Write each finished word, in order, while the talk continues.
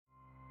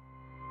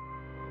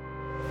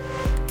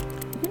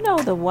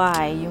know the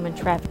why human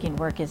trafficking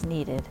work is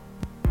needed,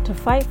 to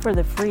fight for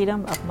the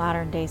freedom of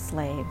modern-day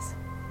slaves.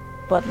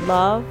 But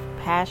love,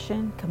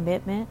 passion,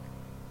 commitment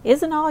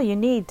isn't all you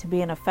need to be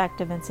an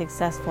effective and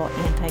successful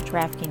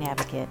anti-trafficking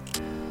advocate.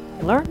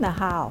 Learn the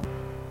how.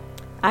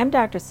 I'm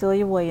Dr.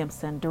 Celia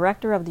Williamson,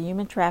 Director of the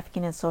Human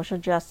Trafficking and Social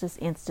Justice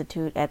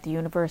Institute at the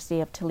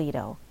University of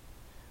Toledo.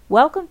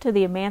 Welcome to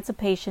the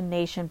Emancipation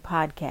Nation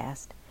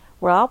podcast,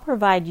 where I'll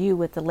provide you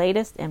with the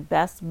latest and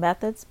best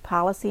methods,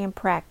 policy, and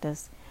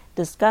practice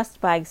discussed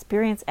by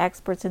experienced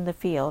experts in the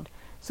field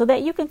so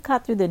that you can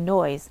cut through the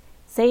noise,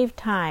 save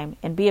time,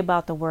 and be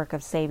about the work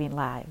of saving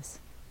lives.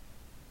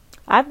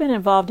 I've been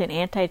involved in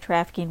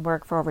anti-trafficking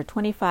work for over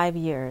 25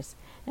 years,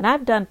 and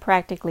I've done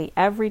practically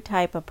every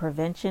type of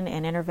prevention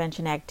and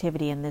intervention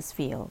activity in this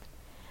field.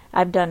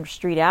 I've done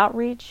street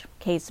outreach,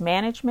 case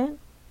management,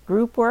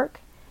 group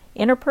work,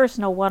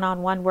 interpersonal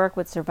one-on-one work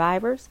with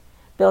survivors,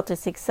 built a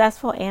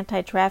successful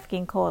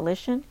anti-trafficking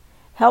coalition,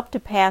 helped to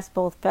pass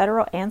both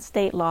federal and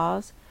state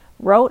laws,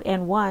 wrote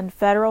and won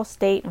federal,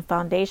 state, and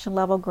foundation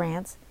level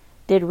grants,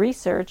 did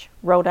research,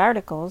 wrote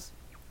articles,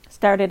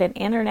 started an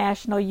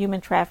international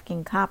human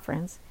trafficking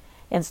conference,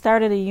 and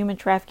started a human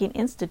trafficking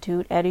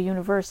institute at a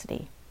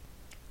university.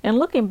 In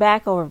looking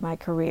back over my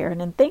career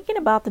and in thinking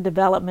about the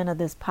development of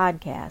this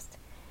podcast,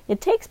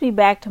 it takes me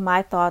back to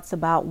my thoughts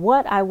about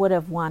what I would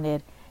have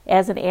wanted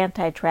as an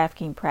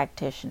anti-trafficking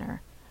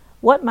practitioner,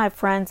 what my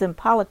friends in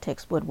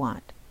politics would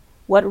want,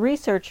 what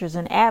researchers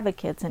and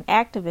advocates and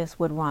activists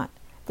would want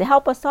to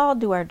help us all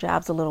do our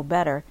jobs a little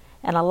better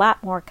and a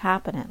lot more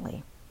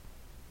competently.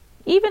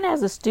 Even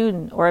as a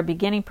student or a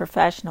beginning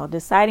professional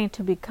deciding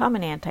to become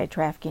an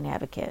anti-trafficking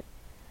advocate,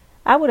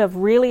 I would have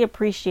really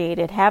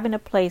appreciated having a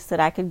place that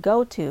I could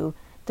go to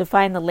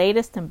find the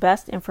latest and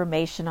best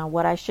information on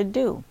what I should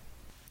do.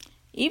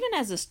 Even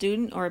as a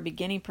student or a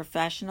beginning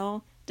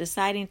professional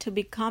deciding to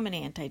become an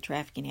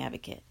anti-trafficking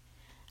advocate,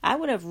 I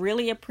would have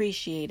really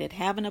appreciated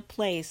having a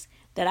place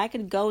that I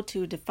could go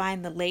to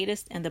find the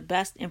latest and the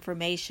best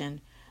information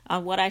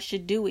on what I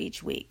should do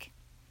each week.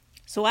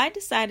 So I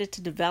decided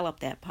to develop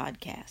that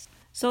podcast.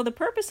 So the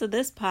purpose of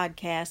this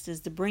podcast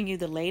is to bring you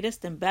the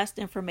latest and best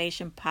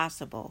information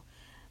possible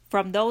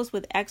from those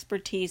with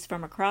expertise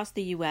from across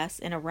the U.S.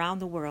 and around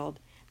the world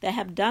that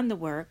have done the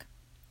work,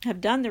 have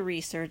done the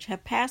research,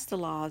 have passed the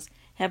laws,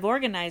 have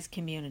organized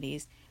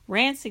communities,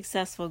 ran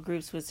successful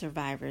groups with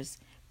survivors,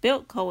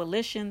 built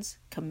coalitions,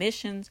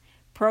 commissions,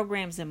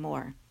 programs, and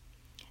more.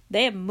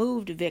 They have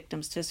moved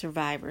victims to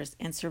survivors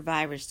and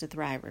survivors to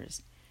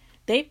thrivers.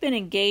 They've been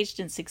engaged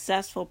in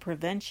successful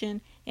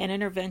prevention and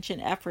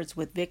intervention efforts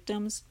with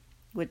victims,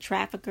 with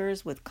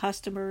traffickers, with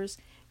customers,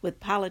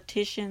 with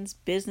politicians,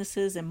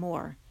 businesses, and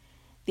more.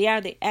 They are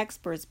the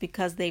experts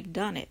because they've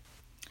done it.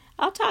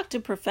 I'll talk to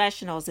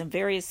professionals in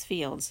various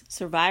fields,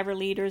 survivor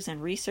leaders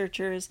and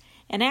researchers,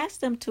 and ask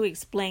them to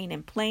explain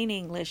in plain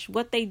English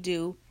what they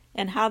do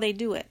and how they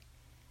do it.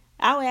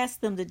 I'll ask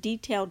them the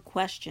detailed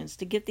questions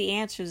to get the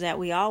answers that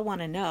we all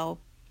want to know,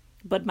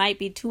 but might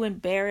be too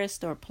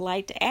embarrassed or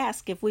polite to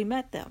ask if we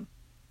met them.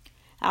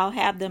 I'll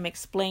have them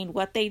explain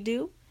what they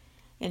do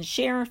and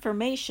share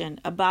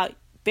information about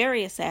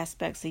various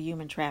aspects of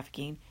human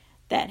trafficking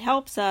that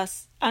helps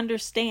us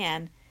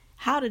understand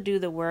how to do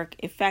the work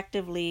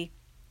effectively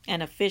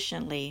and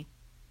efficiently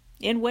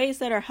in ways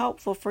that are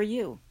helpful for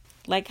you,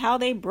 like how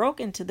they broke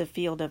into the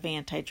field of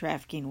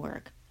anti-trafficking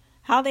work,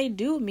 how they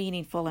do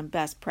meaningful and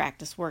best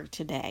practice work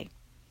today,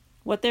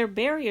 what their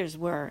barriers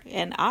were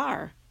and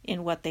are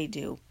in what they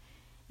do,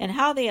 and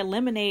how they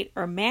eliminate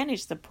or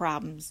manage the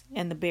problems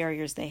and the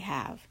barriers they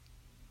have.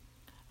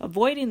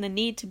 Avoiding the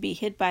need to be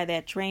hit by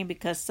that train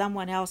because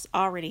someone else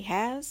already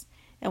has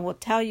and will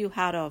tell you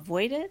how to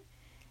avoid it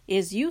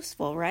is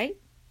useful, right?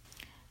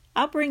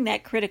 I'll bring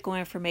that critical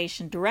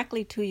information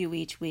directly to you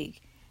each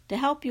week to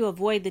help you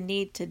avoid the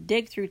need to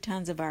dig through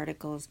tons of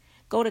articles,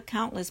 go to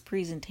countless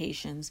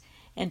presentations,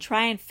 and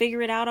try and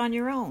figure it out on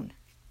your own.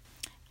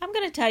 I'm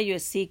going to tell you a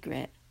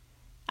secret.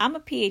 I'm a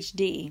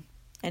PhD,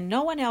 and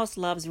no one else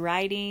loves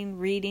writing,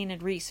 reading,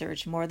 and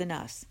research more than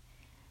us.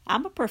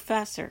 I'm a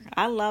professor.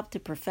 I love to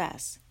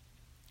profess.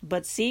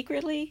 But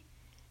secretly,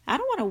 I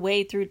don't want to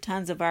wade through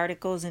tons of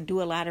articles and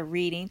do a lot of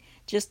reading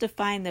just to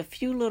find the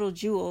few little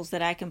jewels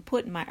that I can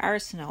put in my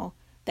arsenal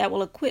that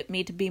will equip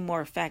me to be more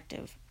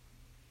effective.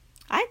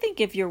 I think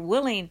if you're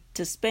willing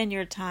to spend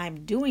your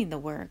time doing the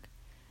work,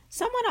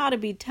 someone ought to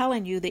be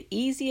telling you the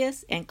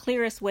easiest and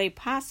clearest way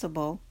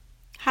possible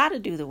how to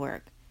do the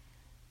work,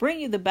 bring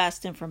you the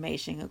best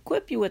information,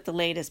 equip you with the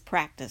latest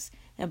practice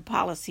and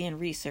policy and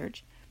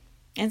research,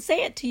 and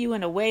say it to you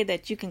in a way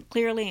that you can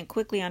clearly and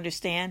quickly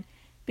understand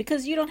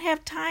because you don't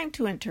have time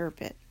to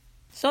interpret.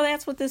 So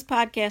that's what this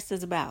podcast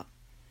is about.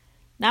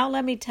 Now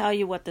let me tell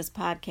you what this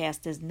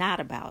podcast is not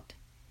about.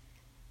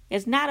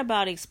 It's not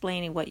about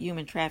explaining what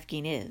human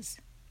trafficking is.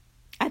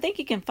 I think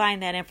you can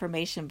find that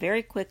information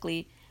very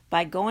quickly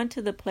by going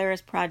to the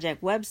Polaris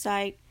Project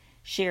website,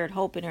 Shared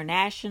Hope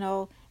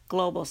International,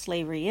 Global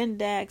Slavery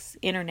Index,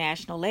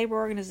 International Labor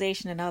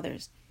Organization, and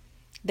others.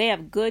 They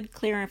have good,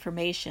 clear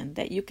information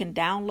that you can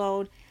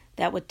download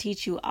that would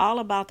teach you all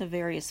about the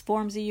various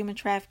forms of human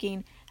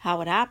trafficking,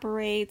 how it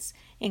operates,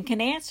 and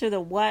can answer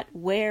the what,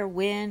 where,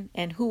 when,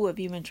 and who of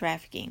human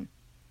trafficking.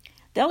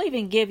 They'll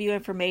even give you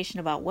information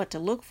about what to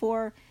look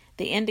for,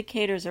 the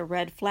indicators or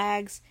red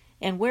flags,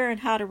 and where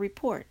and how to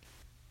report.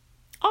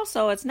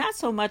 Also, it's not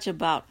so much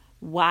about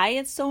why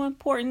it's so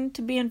important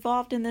to be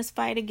involved in this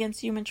fight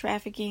against human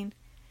trafficking.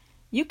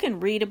 You can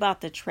read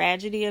about the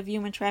tragedy of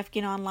human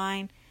trafficking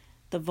online,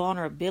 the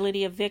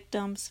vulnerability of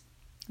victims,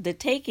 the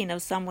taking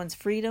of someone's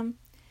freedom,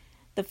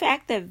 the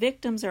fact that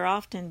victims are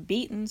often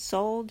beaten,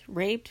 sold,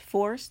 raped,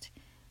 forced,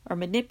 or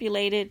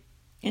manipulated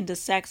into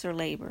sex or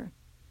labor.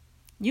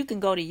 You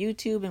can go to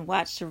YouTube and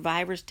watch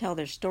survivors tell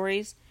their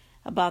stories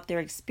about their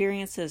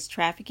experiences as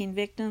trafficking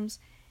victims,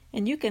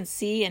 and you can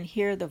see and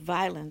hear the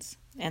violence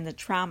and the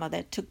trauma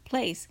that took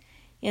place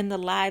in the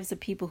lives of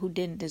people who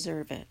didn't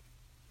deserve it.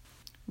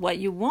 What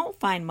you won't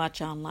find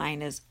much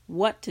online is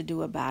what to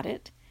do about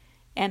it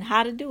and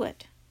how to do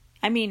it.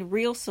 I mean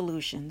real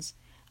solutions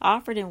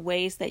offered in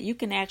ways that you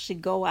can actually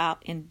go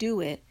out and do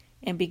it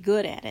and be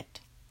good at it.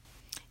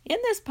 In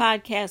this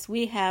podcast,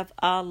 we have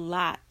a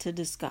lot to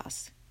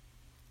discuss.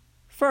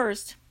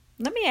 First,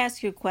 let me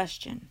ask you a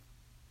question.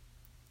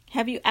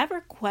 Have you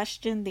ever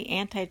questioned the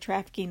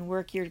anti-trafficking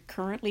work you're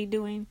currently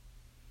doing?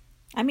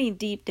 I mean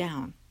deep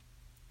down.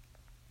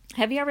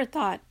 Have you ever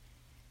thought,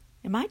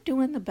 am I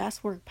doing the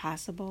best work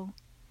possible?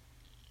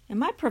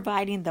 Am I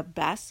providing the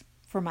best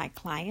for my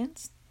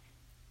clients?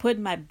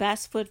 Putting my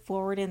best foot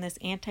forward in this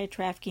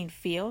anti-trafficking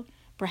field,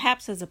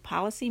 perhaps as a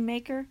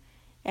policymaker,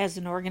 as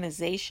an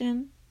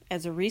organization,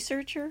 as a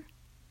researcher?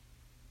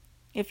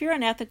 If you're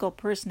an ethical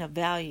person of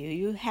value,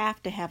 you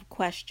have to have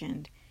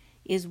questioned,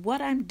 is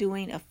what I'm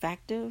doing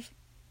effective?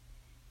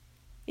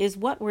 Is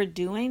what we're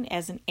doing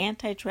as an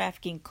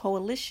anti-trafficking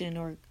coalition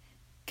or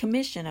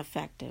commission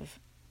effective?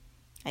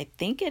 I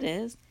think it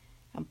is.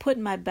 I'm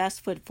putting my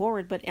best foot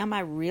forward, but am I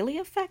really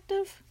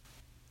effective?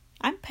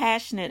 I'm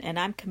passionate and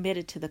I'm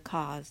committed to the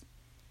cause.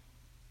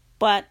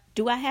 But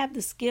do I have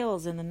the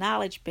skills and the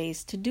knowledge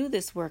base to do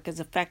this work as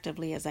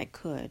effectively as I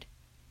could?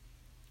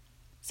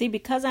 See,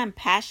 because I'm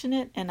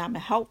passionate and I'm a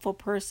helpful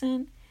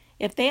person,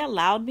 if they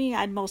allowed me,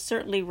 I'd most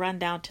certainly run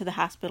down to the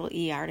hospital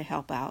ER to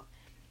help out.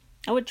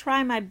 I would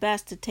try my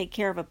best to take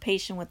care of a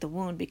patient with a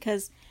wound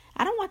because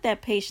I don't want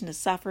that patient to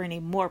suffer any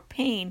more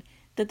pain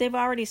that they've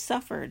already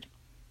suffered.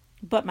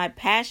 But my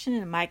passion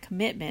and my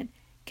commitment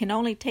can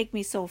only take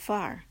me so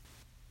far.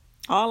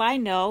 All I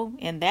know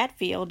in that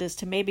field is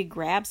to maybe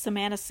grab some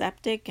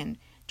antiseptic and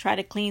try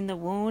to clean the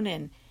wound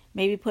and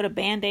maybe put a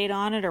Band-Aid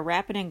on it or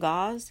wrap it in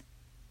gauze.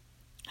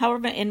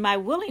 However, in my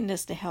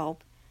willingness to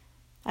help,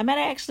 I might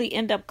actually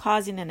end up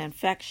causing an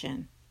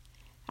infection.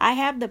 I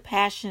have the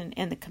passion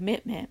and the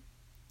commitment.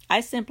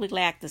 I simply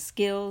lack the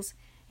skills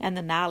and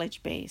the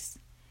knowledge base.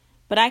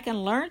 But I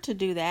can learn to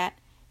do that,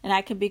 and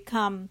I can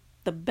become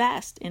the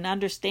best in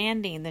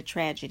understanding the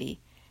tragedy,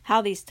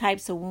 how these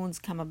types of wounds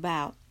come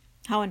about,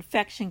 how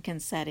infection can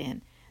set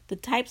in, the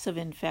types of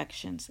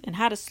infections, and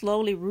how to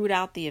slowly root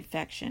out the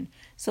infection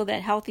so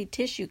that healthy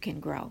tissue can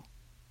grow.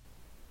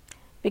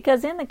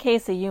 Because in the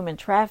case of human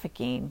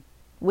trafficking,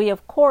 we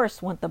of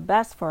course want the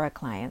best for our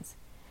clients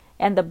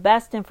and the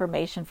best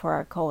information for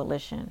our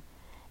coalition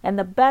and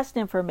the best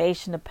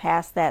information to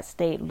pass that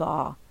state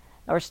law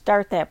or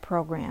start that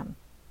program.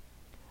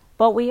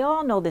 But we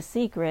all know the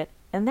secret,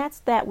 and that's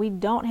that we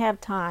don't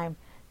have time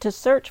to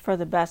search for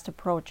the best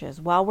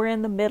approaches while we're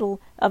in the middle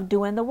of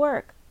doing the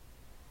work.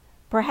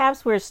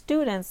 Perhaps we're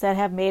students that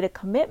have made a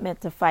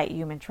commitment to fight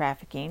human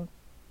trafficking,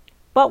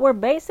 but we're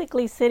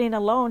basically sitting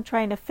alone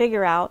trying to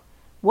figure out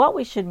what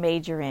we should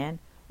major in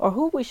or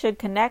who we should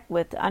connect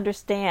with to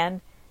understand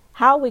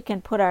how we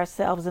can put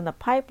ourselves in the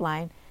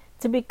pipeline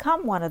to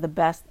become one of the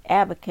best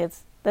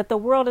advocates that the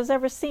world has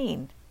ever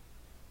seen.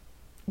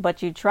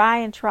 But you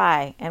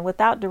try, and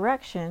without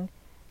direction,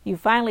 you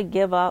finally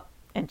give up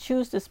and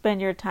choose to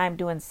spend your time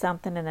doing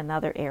something in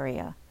another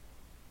area.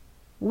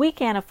 We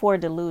can't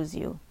afford to lose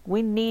you.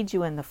 We need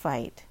you in the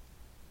fight.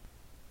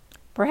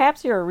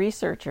 Perhaps you're a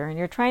researcher and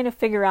you're trying to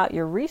figure out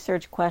your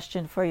research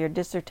question for your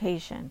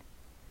dissertation.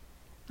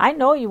 I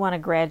know you want to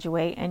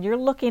graduate and you're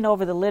looking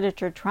over the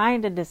literature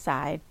trying to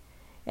decide,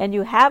 and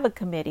you have a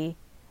committee,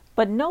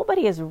 but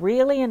nobody is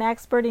really an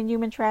expert in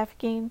human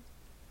trafficking.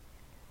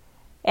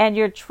 And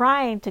you're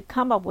trying to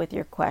come up with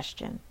your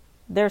question.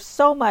 There's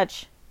so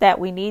much that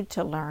we need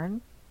to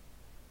learn,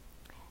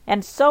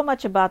 and so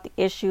much about the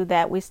issue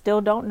that we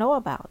still don't know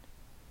about.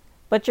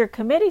 But your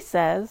committee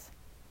says,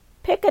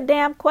 pick a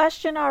damn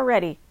question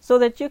already so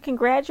that you can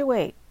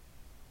graduate.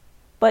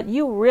 But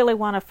you really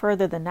want to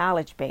further the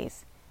knowledge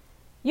base.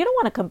 You don't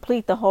want to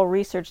complete the whole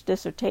research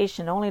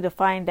dissertation only to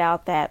find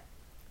out that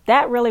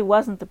that really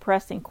wasn't the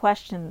pressing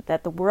question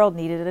that the world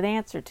needed an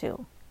answer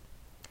to.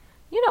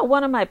 You know,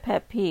 one of my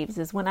pet peeves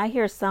is when I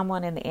hear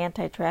someone in the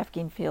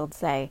anti-trafficking field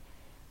say,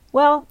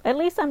 well, at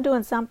least I'm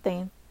doing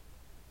something.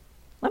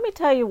 Let me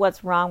tell you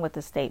what's wrong with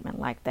a statement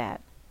like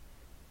that.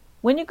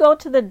 When you go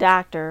to the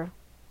doctor,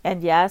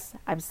 and yes,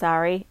 I'm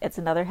sorry, it's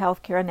another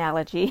healthcare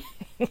analogy,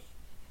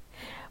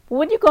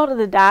 When you go to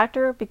the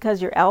doctor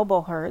because your elbow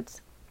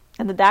hurts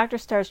and the doctor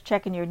starts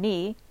checking your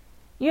knee,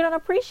 you don't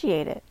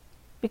appreciate it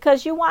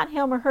because you want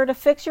him or her to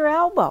fix your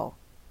elbow.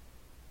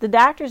 The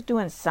doctor's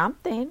doing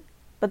something,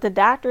 but the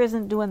doctor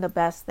isn't doing the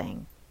best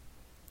thing.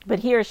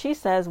 But he or she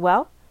says,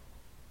 well,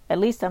 at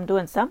least I'm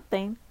doing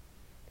something,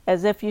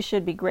 as if you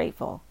should be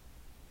grateful.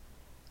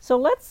 So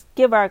let's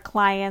give our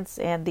clients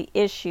and the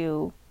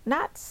issue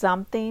not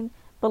something,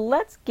 but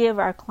let's give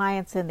our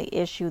clients and the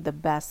issue the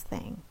best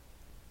thing.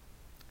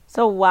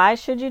 So why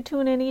should you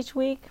tune in each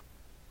week?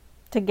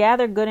 To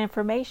gather good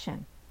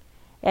information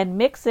and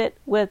mix it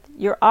with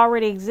your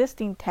already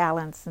existing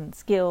talents and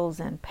skills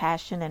and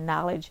passion and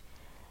knowledge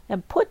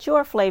and put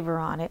your flavor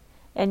on it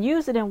and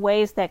use it in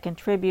ways that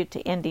contribute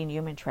to ending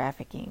human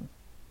trafficking.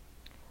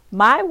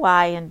 My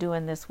why in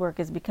doing this work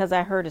is because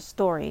I heard a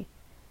story,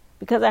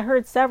 because I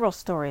heard several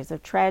stories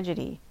of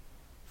tragedy,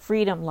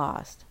 freedom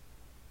lost,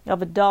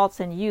 of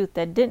adults and youth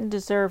that didn't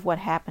deserve what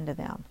happened to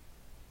them.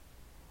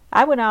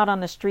 I went out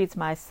on the streets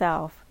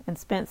myself and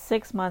spent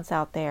 6 months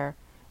out there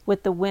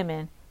with the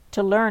women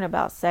to learn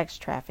about sex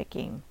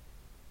trafficking.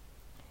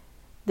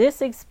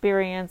 This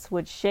experience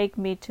would shake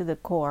me to the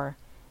core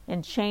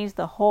and change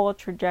the whole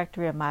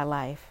trajectory of my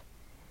life.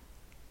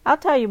 I'll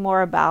tell you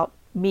more about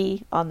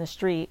me on the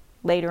street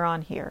later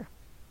on here.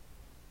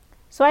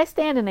 So I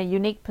stand in a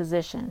unique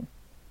position.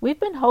 We've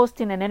been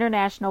hosting an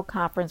international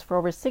conference for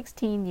over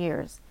 16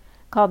 years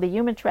called the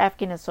Human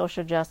Trafficking and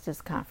Social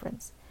Justice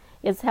Conference.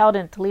 It's held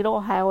in Toledo,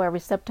 Ohio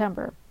every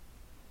September.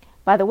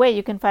 By the way,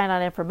 you can find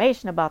out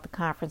information about the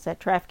conference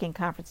at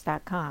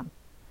traffickingconference.com.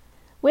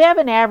 We have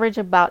an average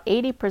of about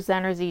 80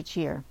 presenters each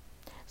year.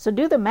 So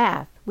do the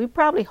math. We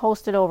probably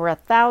hosted over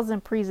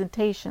 1,000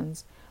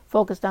 presentations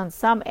focused on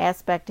some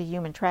aspect of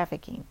human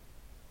trafficking.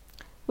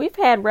 We've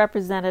had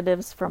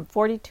representatives from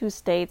 42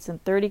 states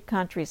and 30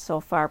 countries so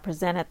far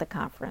present at the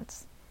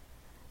conference.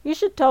 You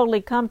should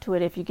totally come to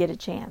it if you get a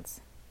chance.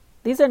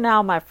 These are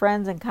now my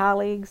friends and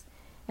colleagues,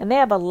 and they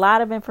have a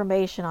lot of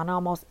information on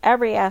almost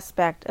every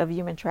aspect of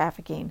human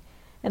trafficking,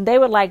 and they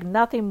would like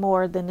nothing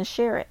more than to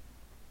share it.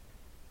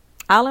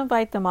 I'll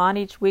invite them on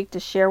each week to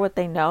share what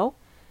they know,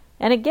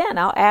 and again,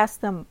 I'll ask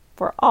them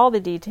for all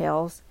the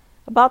details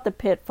about the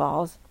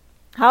pitfalls,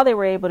 how they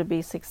were able to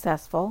be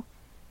successful.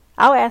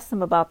 I'll ask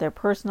them about their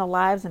personal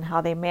lives and how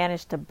they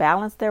managed to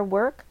balance their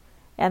work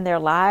and their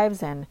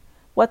lives and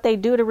what they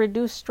do to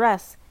reduce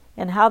stress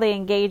and how they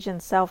engage in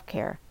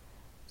self-care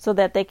so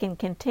that they can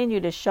continue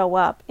to show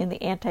up in the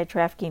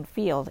anti-trafficking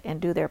field and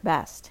do their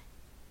best.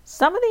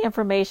 Some of the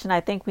information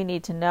I think we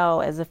need to know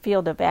as a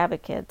field of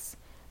advocates,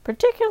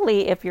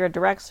 particularly if you're a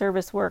direct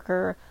service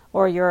worker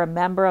or you're a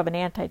member of an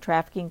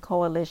anti-trafficking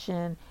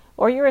coalition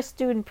or you're a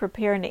student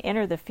preparing to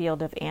enter the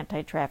field of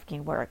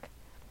anti-trafficking work.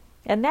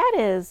 And that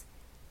is,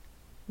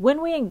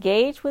 when we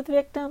engage with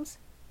victims,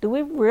 do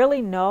we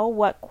really know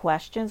what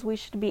questions we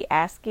should be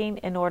asking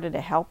in order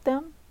to help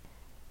them?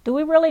 Do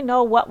we really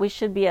know what we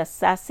should be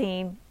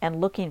assessing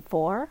and looking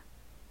for?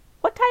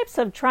 What types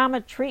of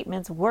trauma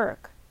treatments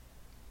work?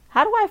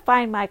 How do I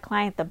find my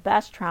client the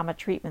best trauma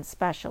treatment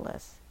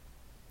specialist?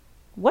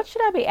 What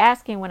should I be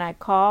asking when I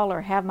call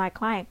or have my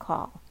client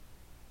call?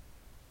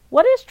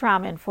 What is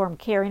trauma-informed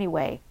care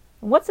anyway?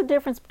 And what's the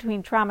difference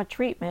between trauma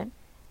treatment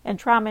and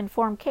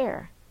trauma-informed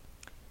care?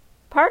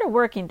 Part of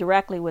working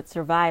directly with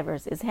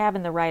survivors is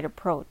having the right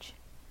approach.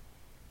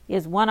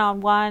 Is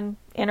one-on-one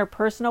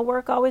interpersonal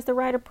work always the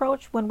right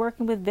approach when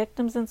working with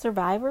victims and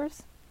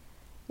survivors?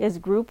 Is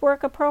group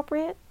work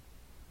appropriate?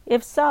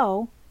 If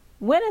so,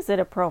 when is it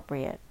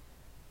appropriate?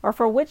 Or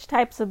for which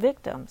types of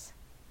victims?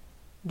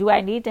 Do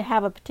I need to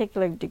have a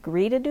particular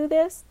degree to do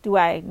this? Do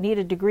I need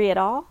a degree at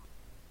all?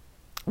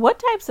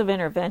 What types of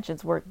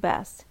interventions work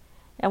best?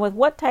 And with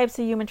what types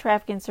of human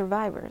trafficking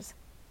survivors?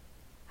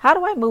 How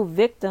do I move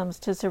victims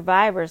to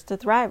survivors to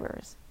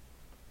thrivers?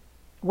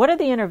 What are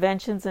the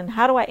interventions and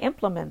how do I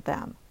implement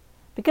them?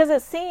 Because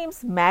it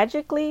seems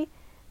magically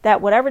that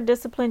whatever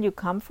discipline you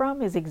come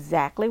from is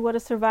exactly what a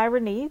survivor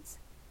needs.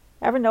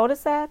 Ever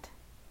notice that?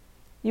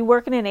 You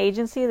work in an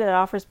agency that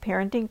offers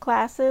parenting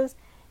classes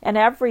and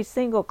every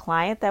single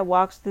client that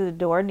walks through the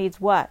door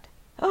needs what?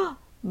 Oh,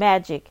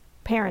 magic,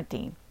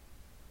 parenting.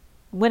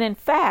 When in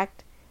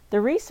fact, the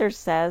research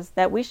says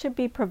that we should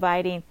be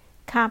providing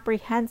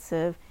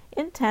comprehensive,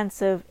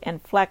 intensive,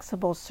 and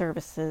flexible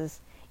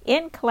services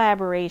in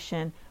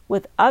collaboration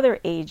with other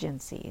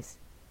agencies.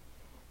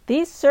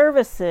 These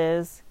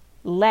services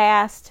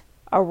last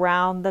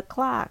around the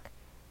clock.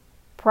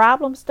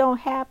 Problems don't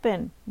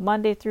happen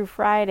Monday through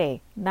Friday,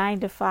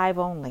 9 to 5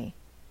 only.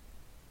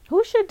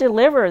 Who should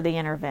deliver the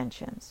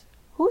interventions?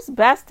 Who's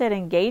best at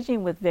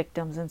engaging with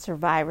victims and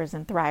survivors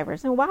and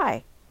thrivers, and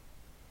why?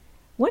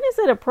 When is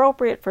it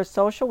appropriate for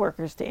social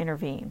workers to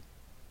intervene?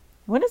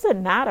 When is it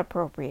not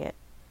appropriate?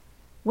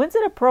 When's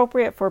it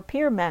appropriate for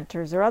peer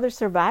mentors or other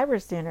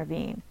survivors to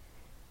intervene?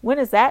 When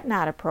is that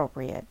not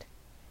appropriate?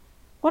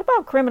 What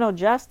about criminal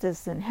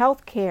justice and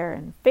health care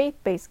and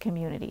faith-based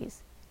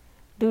communities?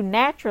 Do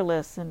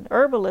naturalists and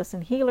herbalists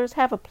and healers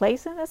have a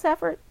place in this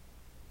effort?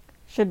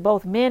 Should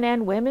both men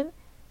and women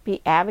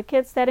be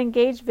advocates that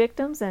engage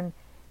victims, and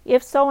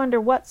if so, under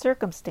what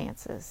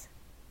circumstances?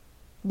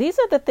 These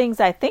are the things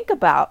I think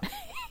about.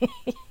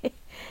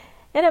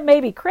 And it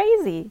may be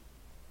crazy,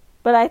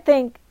 but I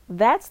think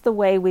that's the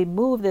way we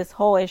move this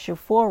whole issue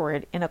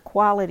forward in a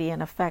quality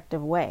and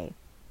effective way.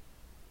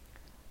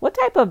 What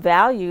type of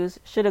values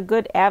should a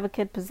good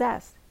advocate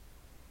possess?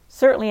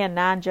 Certainly a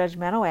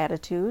non-judgmental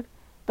attitude,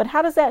 but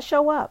how does that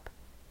show up?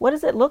 What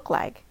does it look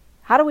like?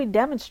 How do we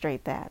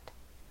demonstrate that?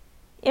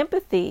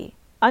 Empathy,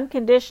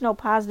 unconditional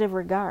positive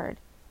regard,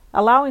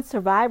 allowing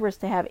survivors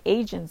to have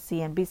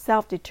agency and be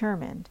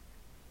self-determined.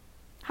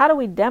 How do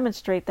we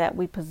demonstrate that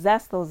we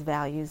possess those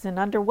values, and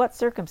under what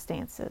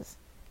circumstances?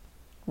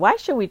 Why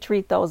should we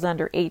treat those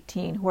under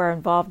 18 who are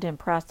involved in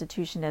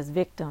prostitution as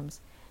victims,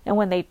 and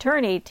when they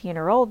turn 18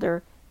 or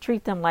older,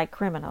 treat them like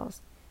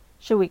criminals?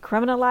 Should we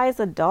criminalize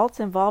adults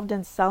involved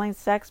in selling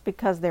sex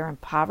because they're in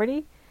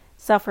poverty,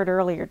 suffered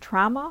earlier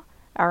trauma,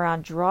 are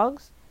on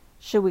drugs?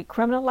 Should we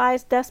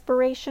criminalize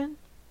desperation?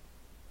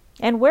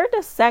 And where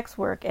does sex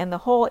work and the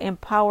whole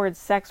empowered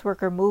sex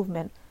worker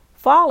movement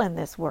fall in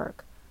this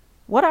work?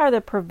 What are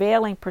the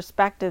prevailing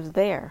perspectives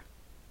there?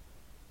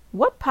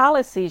 What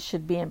policies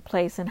should be in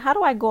place, and how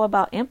do I go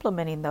about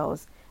implementing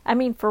those? I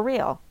mean, for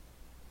real.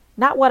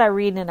 Not what I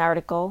read in an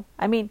article.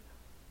 I mean,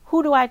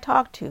 who do I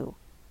talk to?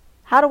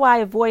 How do I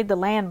avoid the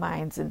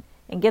landmines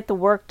and get the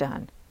work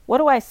done? What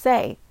do I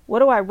say? What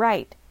do I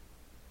write?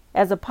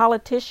 As a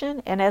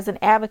politician and as an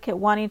advocate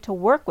wanting to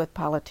work with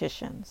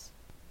politicians.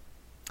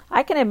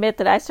 I can admit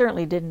that I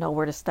certainly didn't know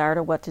where to start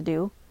or what to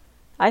do.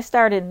 I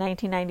started in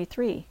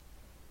 1993.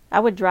 I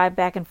would drive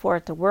back and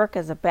forth to work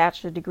as a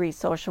bachelor degree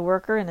social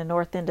worker in the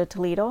North End of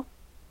Toledo.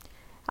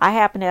 I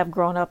happen to have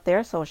grown up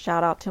there, so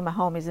shout out to my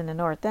homies in the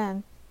North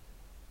End.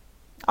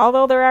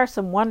 Although there are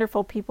some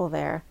wonderful people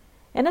there,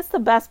 and it's the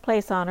best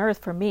place on earth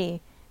for me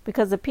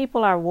because the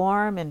people are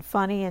warm and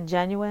funny and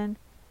genuine.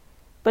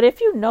 But if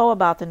you know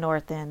about the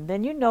North End,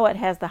 then you know it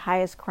has the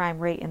highest crime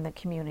rate in the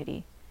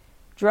community.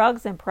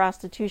 Drugs and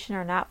prostitution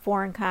are not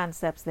foreign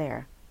concepts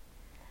there.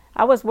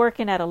 I was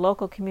working at a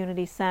local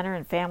community center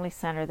and family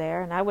center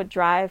there, and I would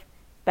drive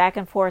back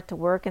and forth to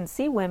work and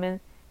see women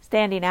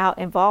standing out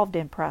involved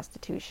in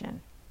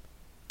prostitution.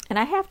 And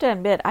I have to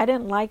admit, I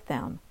didn't like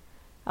them.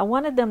 I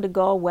wanted them to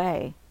go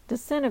away,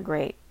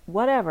 disintegrate,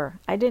 whatever.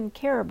 I didn't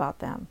care about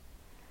them.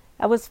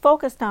 I was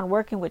focused on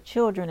working with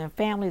children and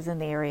families in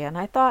the area, and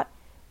I thought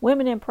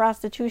women in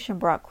prostitution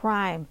brought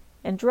crime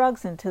and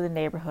drugs into the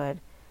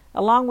neighborhood,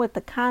 along with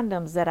the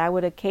condoms that I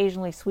would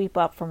occasionally sweep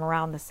up from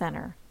around the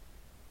center.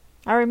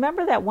 I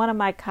remember that one of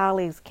my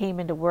colleagues came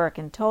into work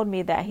and told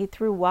me that he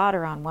threw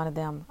water on one of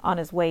them on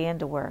his way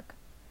into work.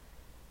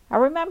 I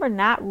remember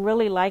not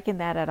really liking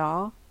that at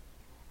all.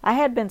 I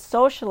had been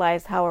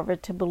socialized, however,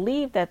 to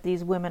believe that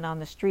these women on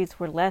the streets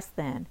were less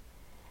than,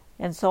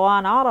 and so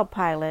on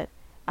autopilot,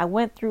 I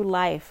went through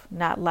life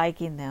not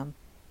liking them,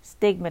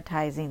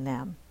 stigmatizing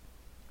them.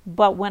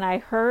 But when I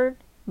heard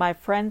my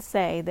friend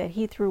say that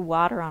he threw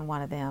water on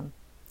one of them,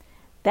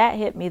 that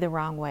hit me the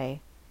wrong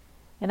way.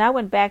 And I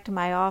went back to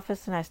my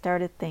office and I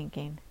started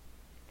thinking.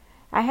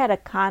 I had a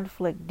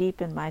conflict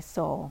deep in my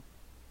soul.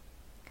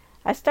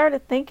 I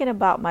started thinking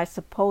about my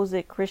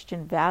supposed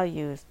Christian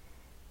values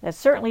that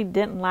certainly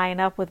didn't line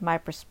up with my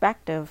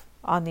perspective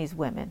on these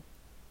women.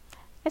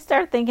 I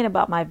started thinking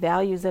about my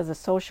values as a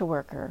social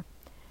worker.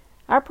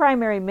 Our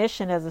primary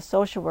mission as a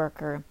social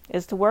worker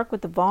is to work with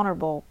the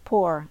vulnerable,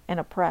 poor, and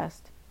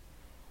oppressed.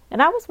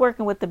 And I was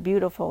working with the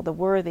beautiful, the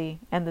worthy,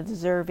 and the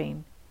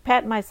deserving,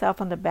 patting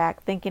myself on the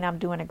back thinking I'm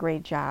doing a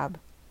great job.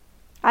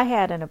 I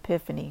had an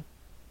epiphany.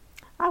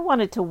 I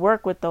wanted to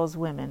work with those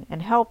women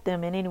and help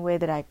them in any way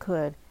that I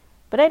could,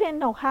 but I didn't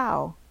know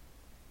how.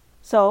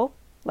 So,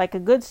 like a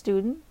good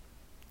student,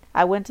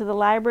 I went to the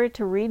library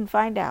to read and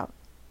find out.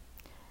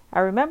 I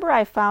remember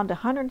I found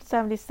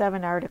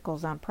 177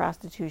 articles on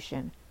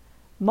prostitution.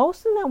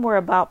 Most of them were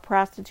about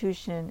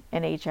prostitution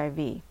and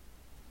HIV.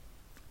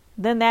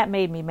 Then that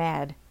made me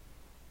mad,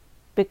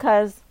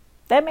 because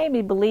that made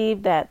me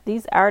believe that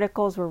these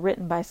articles were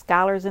written by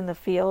scholars in the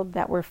field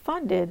that were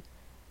funded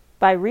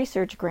by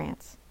research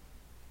grants.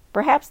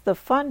 Perhaps the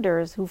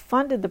funders who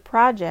funded the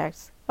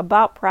projects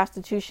about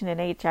prostitution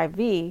and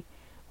HIV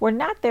were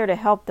not there to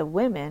help the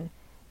women,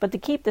 but to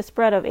keep the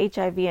spread of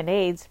HIV and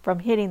AIDS from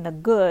hitting the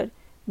good,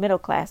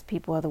 middle-class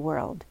people of the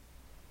world.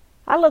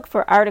 I looked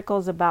for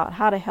articles about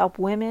how to help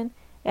women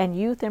and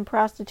youth in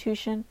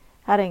prostitution,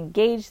 how to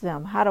engage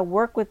them, how to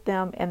work with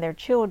them and their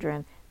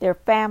children, their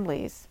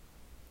families.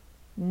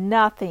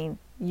 Nothing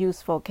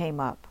useful came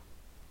up.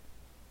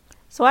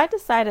 So I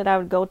decided I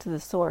would go to the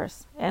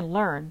source and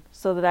learn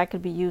so that I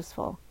could be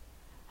useful.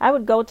 I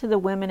would go to the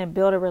women and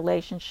build a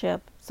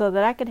relationship so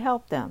that I could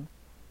help them.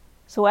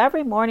 So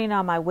every morning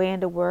on my way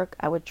into work,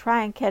 I would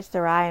try and catch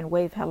their eye and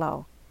wave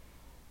hello.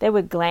 They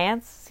would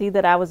glance, see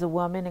that I was a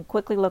woman, and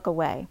quickly look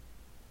away.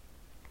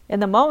 In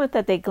the moment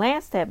that they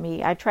glanced at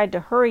me, I tried to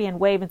hurry and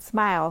wave and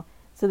smile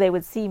so they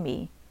would see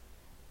me.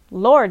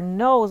 Lord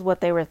knows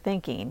what they were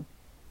thinking.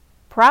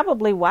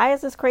 Probably, why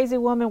is this crazy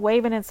woman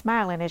waving and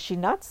smiling? Is she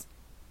nuts?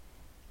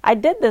 I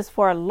did this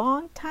for a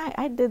long time.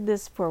 I did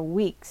this for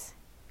weeks.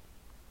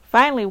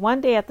 Finally,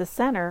 one day at the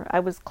center, I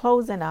was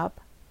closing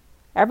up.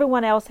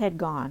 Everyone else had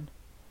gone,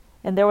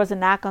 and there was a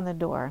knock on the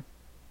door.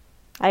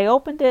 I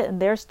opened it,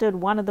 and there stood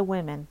one of the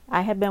women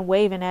I had been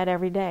waving at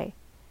every day.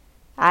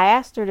 I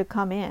asked her to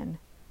come in.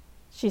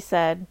 She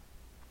said,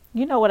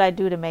 "You know what I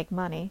do to make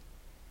money?"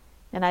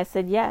 And I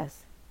said,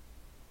 "Yes."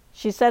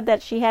 She said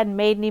that she hadn't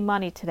made any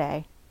money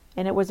today,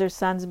 and it was her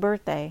son's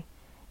birthday,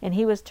 and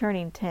he was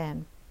turning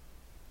 10.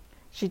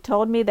 She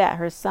told me that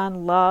her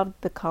son loved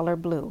the color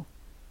blue.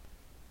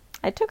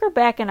 I took her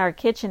back in our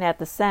kitchen at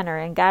the center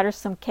and got her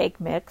some cake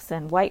mix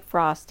and white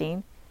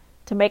frosting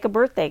to make a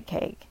birthday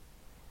cake.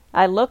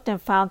 I looked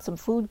and found some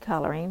food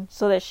coloring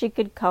so that she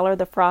could color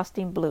the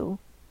frosting blue.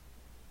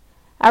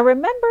 I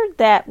remembered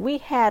that we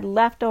had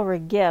leftover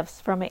gifts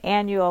from an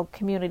annual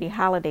community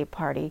holiday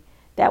party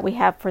that we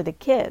have for the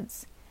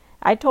kids.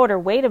 I told her,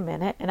 "Wait a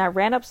minute," and I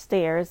ran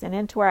upstairs and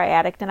into our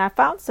attic, and I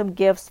found some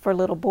gifts for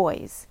little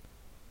boys.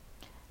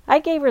 I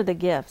gave her the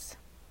gifts.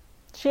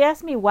 She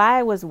asked me why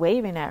I was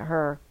waving at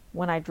her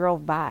when I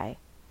drove by.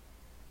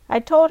 I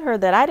told her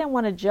that I didn't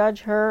want to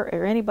judge her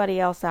or anybody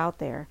else out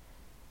there.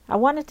 I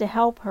wanted to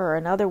help her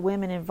and other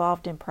women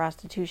involved in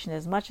prostitution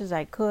as much as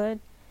I could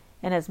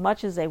and as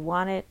much as they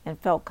wanted and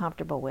felt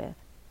comfortable with.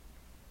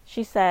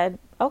 She said,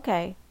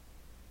 "Okay,"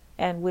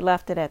 and we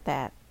left it at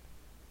that.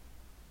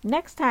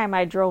 Next time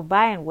I drove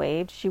by and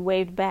waved, she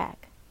waved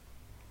back.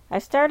 I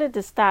started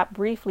to stop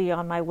briefly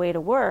on my way to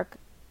work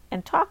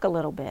and talk a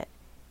little bit.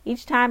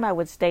 Each time I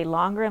would stay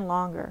longer and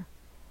longer.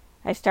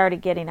 I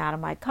started getting out of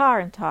my car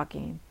and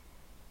talking.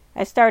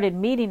 I started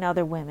meeting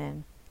other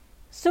women.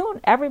 Soon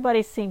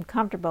everybody seemed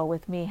comfortable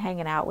with me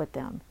hanging out with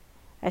them.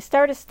 I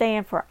started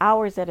staying for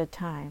hours at a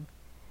time.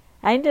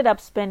 I ended up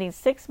spending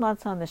 6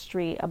 months on the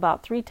street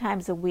about 3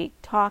 times a week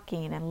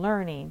talking and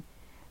learning.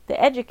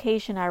 The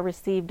education I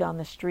received on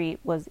the street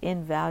was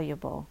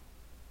invaluable.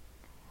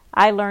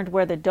 I learned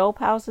where the dope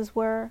houses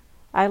were.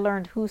 I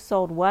learned who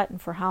sold what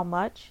and for how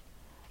much.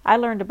 I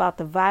learned about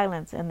the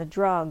violence and the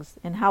drugs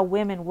and how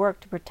women work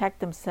to protect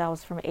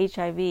themselves from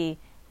HIV,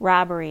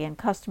 robbery, and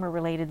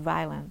customer-related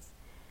violence.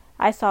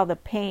 I saw the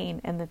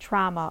pain and the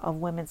trauma of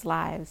women's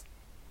lives.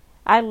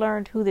 I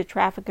learned who the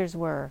traffickers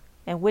were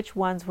and which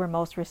ones were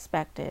most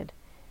respected.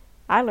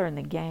 I learned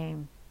the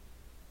game.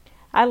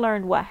 I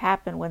learned what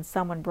happened when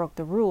someone broke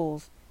the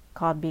rules,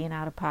 called being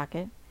out of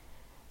pocket.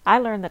 I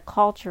learned the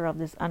culture of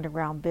this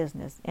underground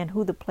business and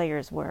who the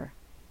players were.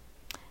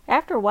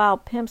 After a while,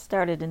 pimps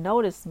started to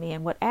notice me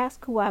and would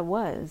ask who I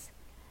was.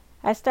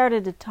 I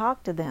started to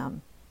talk to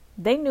them.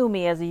 They knew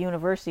me as a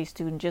university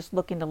student just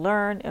looking to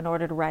learn in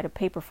order to write a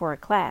paper for a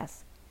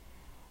class.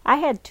 I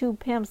had 2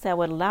 pimps that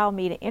would allow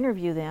me to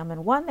interview them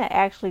and one that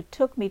actually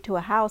took me to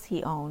a house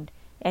he owned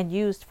and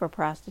used for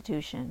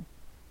prostitution.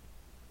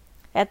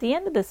 At the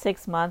end of the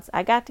 6 months,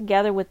 I got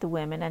together with the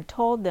women and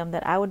told them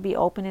that I would be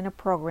opening a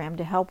program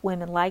to help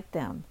women like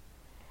them.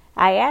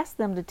 I asked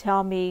them to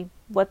tell me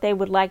what they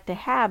would like to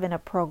have in a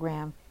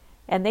program,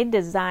 and they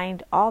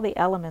designed all the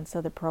elements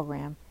of the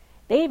program.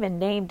 They even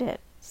named it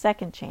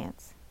Second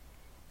Chance.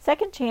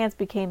 Second Chance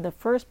became the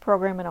first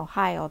program in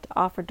Ohio to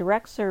offer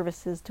direct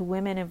services to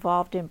women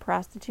involved in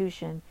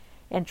prostitution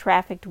and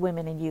trafficked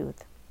women and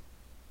youth.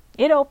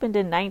 It opened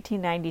in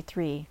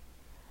 1993.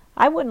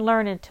 I wouldn't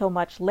learn until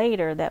much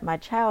later that my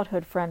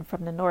childhood friend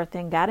from the North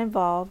End got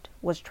involved,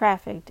 was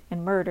trafficked,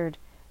 and murdered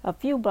a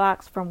few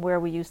blocks from where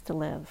we used to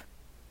live.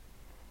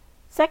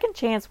 Second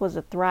Chance was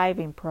a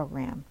thriving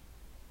program.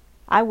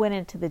 I went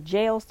into the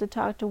jails to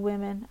talk to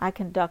women. I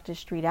conducted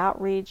street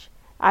outreach.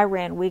 I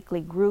ran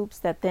weekly groups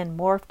that then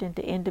morphed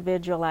into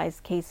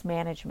individualized case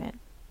management.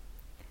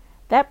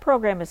 That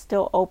program is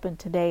still open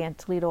today in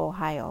Toledo,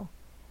 Ohio.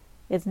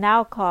 It's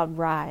now called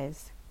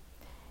RISE.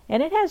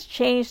 And it has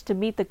changed to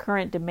meet the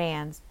current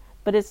demands,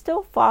 but it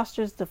still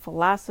fosters the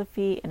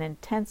philosophy and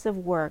intensive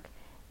work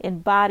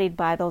embodied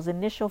by those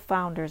initial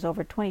founders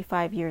over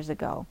 25 years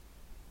ago.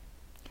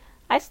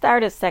 I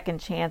started Second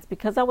Chance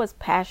because I was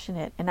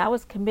passionate and I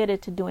was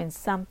committed to doing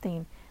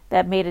something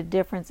that made a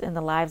difference in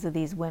the lives of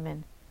these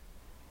women.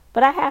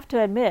 But I have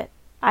to admit,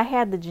 I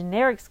had the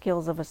generic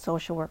skills of a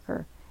social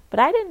worker, but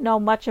I didn't know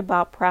much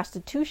about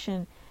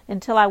prostitution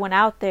until I went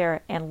out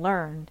there and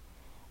learned.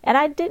 And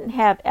I didn't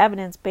have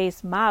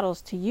evidence-based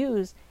models to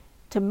use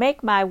to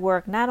make my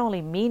work not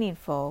only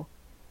meaningful,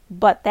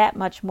 but that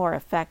much more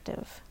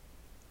effective.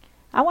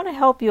 I want to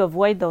help you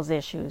avoid those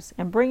issues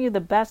and bring you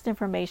the best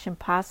information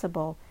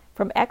possible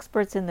from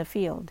experts in the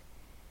field.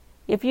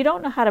 If you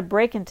don't know how to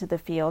break into the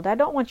field, I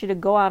don't want you to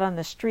go out on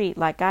the street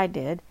like I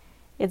did.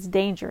 It's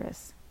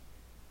dangerous.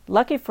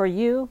 Lucky for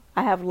you,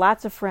 I have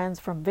lots of friends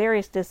from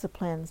various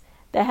disciplines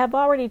that have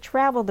already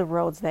traveled the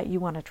roads that you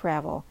want to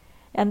travel,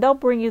 and they'll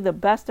bring you the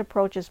best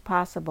approaches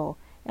possible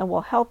and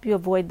will help you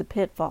avoid the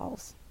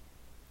pitfalls.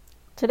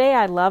 Today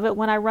I love it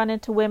when I run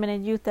into women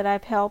and youth that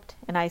I've helped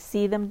and I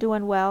see them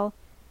doing well.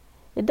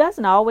 It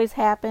doesn't always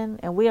happen,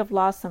 and we have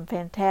lost some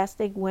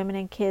fantastic women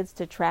and kids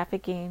to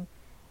trafficking,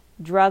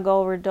 drug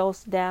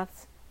overdose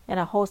deaths, and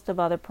a host of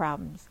other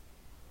problems.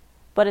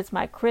 But it's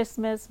my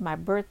Christmas, my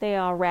birthday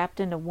all wrapped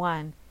into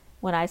one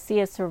when I see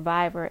a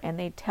survivor and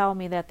they tell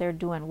me that they're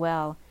doing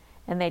well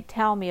and they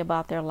tell me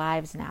about their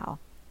lives now.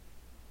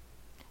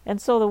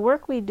 And so the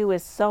work we do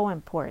is so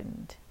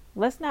important.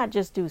 Let's not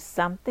just do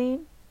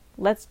something,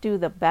 let's do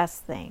the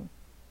best thing.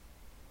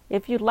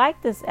 If you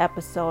like this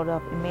episode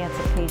of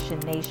Emancipation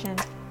Nation,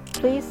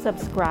 please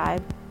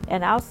subscribe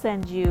and I'll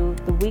send you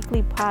the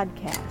weekly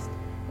podcast.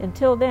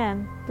 Until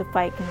then, the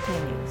fight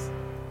continues.